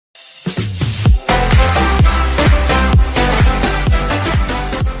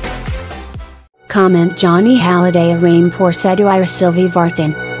Comment Johnny Hally ramé pour séduire Sylvie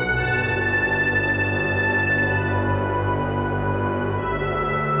Vartan.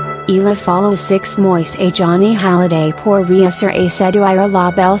 Il follow 6 mois et Johnny Hally pour réussir à séduire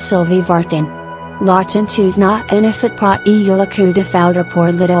la belle Sylvie Vartan. La chanteuse n'a en fait pas eu le coup de foudre pour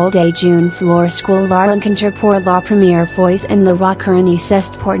little de Junes lorsqu'elle la rencontre pour la première fois en le rocker ne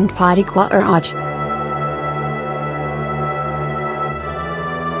s'est pourtant pas de quoi age.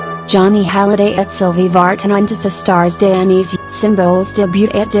 Johnny Hally et Sylvie Vartan ont été stars d'années symboles de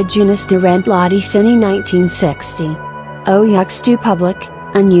beauté et de jeunesse durant la décennie 1960. Au yeux du public,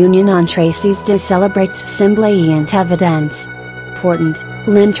 une union entre ces deux célébrités semblait évidente. Pourtant,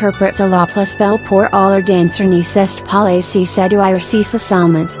 l'interprète la plus belle pour leur danseur ne s'est pas laissé séduire si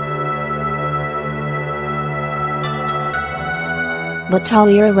facilement.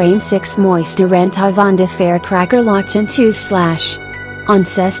 L'atelier rame 6 mois durant avant de faire craquer la chanteuse / on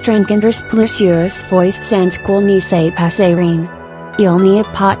s'est rencontrés plusieurs fois sans qu'elle ne se passe rien. Il n'y a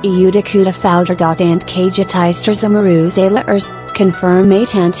pas eu de coup de foudre tant que j'étais amoureuse et leurs, confirmé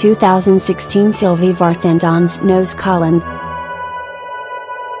en 2016 Sylvie Vartan dans nos collines.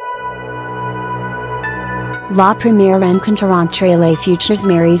 La première rencontre entre les futurs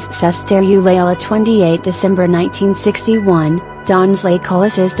maris s'est déroulée le 28 décembre 1961, dans les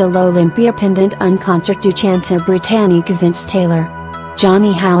coulisses de l'Olympia pendant un concert du chanteur britannique Vince Taylor.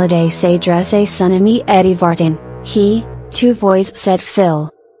 Johnny Hally s'adresse à son ami Eddie Vartan. Tu vois cette fille.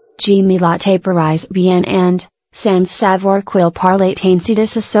 Je me la taperise bien and, sans savoir qu'il parlait ainsi de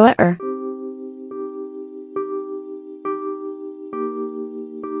sa sœur.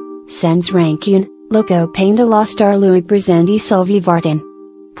 Sans rancune, le copain de la star lui présente Sylvie Vartan.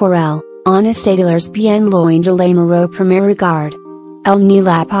 Pour elle, on est bien loin de l'amour au premier regard. Elle ne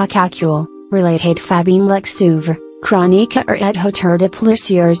l'a pas calculé, related Fabien Lexouvre, chronique et auteur de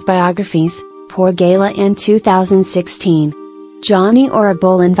plusieurs biographies, pour Gala in 2016. Johnny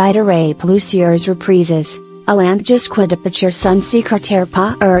Orable inviterait plusieurs reprises, allant jusqu'à dépacher son secrétaire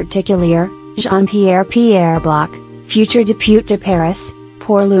particulier, Jean-Pierre Bloch, futur député de Paris,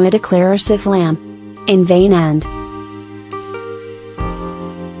 pour lui déclarer sa flamme. In vain and.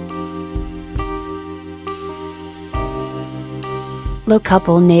 Le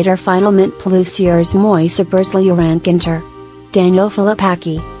couple nader finalement plusieurs mois après la rencontre. Daniel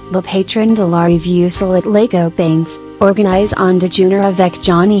Philippaki, le patron de la revue Salut les copains, organise un déjeuner avec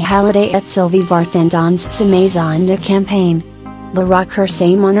Johnny Hally et Sylvie Vartan dans sa maison de campagne. Le rocker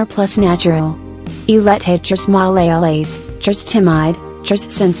s'est montré plus naturel. Il était très mal à l'aise, très timide, très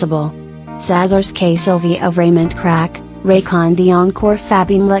sensible. C'est lorsque Sylvie a vraiment craqué, raconte encore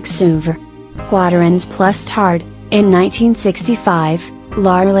Fabien Lexouvre. Quaterns plus tard, in 1965,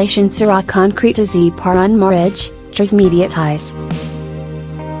 la relation sera concrétisée par un mariage, très médiatisé.